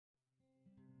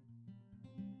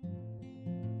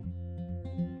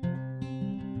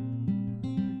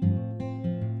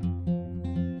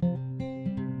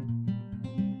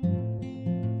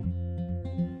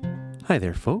Hi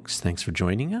there, folks. Thanks for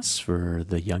joining us for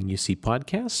the Young UC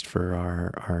podcast for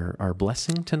our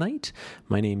blessing tonight.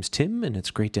 My name's Tim, and it's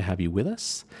great to have you with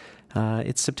us.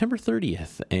 It's September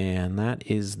 30th, and that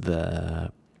is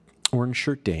the Orange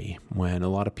Shirt Day, when a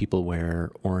lot of people wear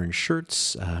orange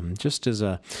shirts, just as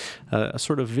a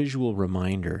sort of visual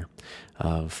reminder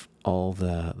of all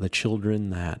the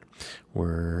children that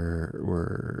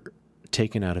were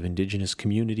taken out of Indigenous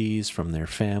communities, from their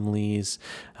families,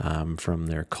 from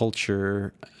their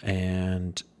culture,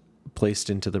 and placed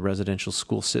into the residential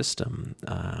school system.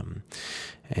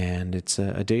 And it's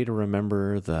a day to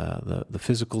remember the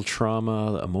physical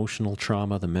trauma, the emotional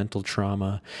trauma, the mental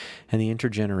trauma, and the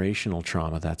intergenerational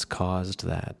trauma that's caused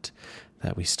that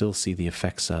we still see the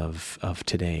effects of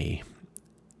today.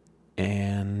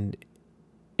 And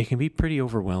it can be pretty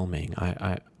overwhelming.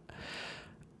 I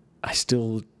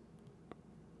still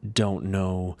don't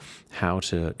know how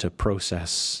to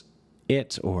process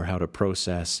it, or how to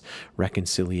process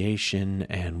reconciliation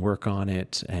and work on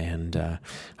it. And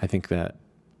I think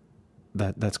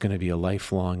that's going to be a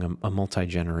lifelong, a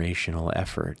multi-generational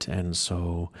effort. And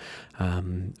so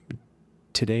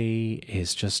today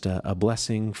is just a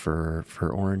blessing for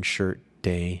Orange Shirt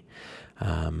Day.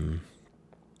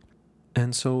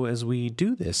 And so as we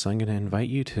do this, I'm going to invite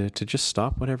you to just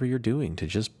stop whatever you're doing, to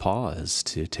just pause,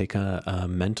 to take a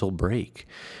mental break,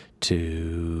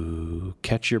 to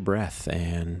catch your breath,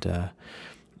 and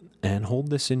hold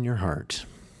this in your heart.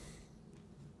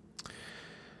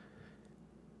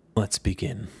 Let's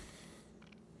begin.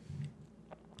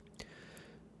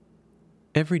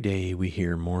 Every day we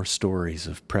hear more stories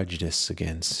of prejudice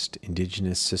against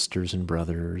Indigenous sisters and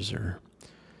brothers, or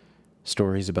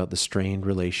stories about the strained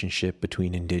relationship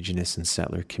between Indigenous and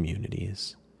settler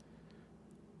communities.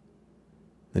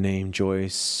 The name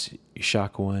Joyce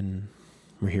Echaquan,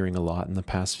 we're hearing a lot in the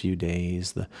past few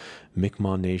days. The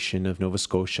Mi'kmaq Nation of Nova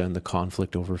Scotia and the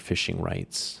conflict over fishing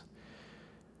rights.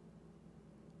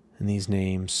 And these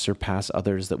names surpass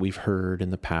others that we've heard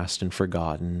in the past and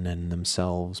forgotten, and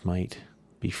themselves might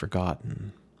be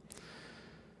forgotten.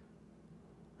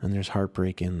 And there's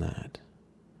heartbreak in that.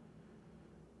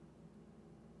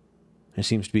 There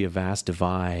seems to be a vast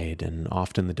divide, and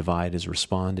often the divide is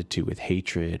responded to with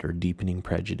hatred or deepening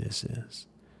prejudices.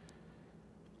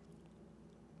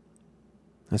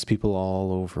 As people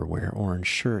all over wear orange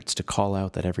shirts to call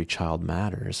out that every child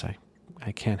matters,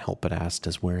 I can't help but ask,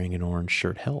 does wearing an orange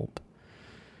shirt help?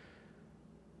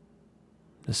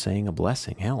 Does saying a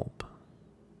blessing help?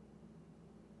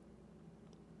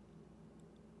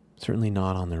 Certainly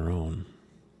not on their own.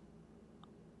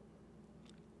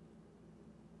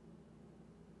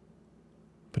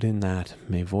 But in that,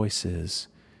 may voices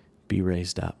be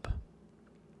raised up.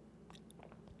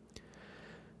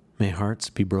 May hearts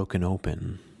be broken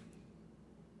open.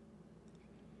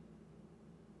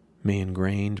 May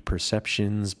ingrained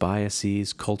perceptions,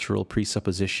 biases, cultural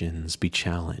presuppositions be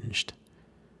challenged.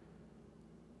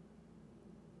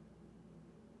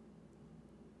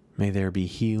 May there be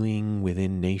healing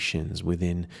within nations,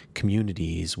 within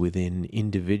communities, within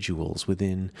individuals,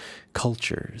 within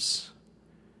cultures.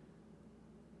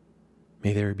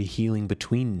 May there be healing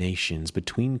between nations,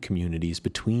 between communities,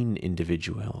 between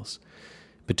individuals,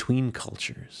 between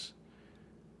cultures.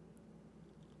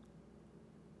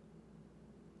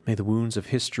 May the wounds of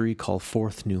history call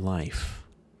forth new life.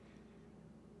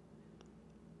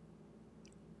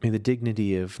 May the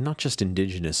dignity of not just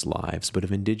Indigenous lives, but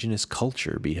of Indigenous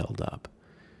culture be held up.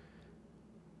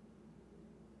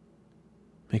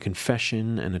 May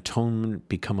confession and atonement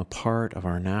become a part of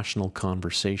our national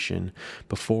conversation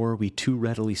before we too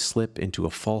readily slip into a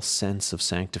false sense of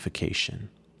sanctification.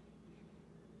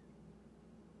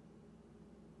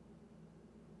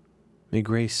 May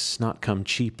grace not come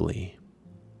cheaply,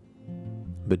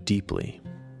 but deeply.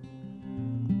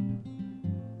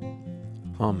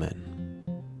 Amen.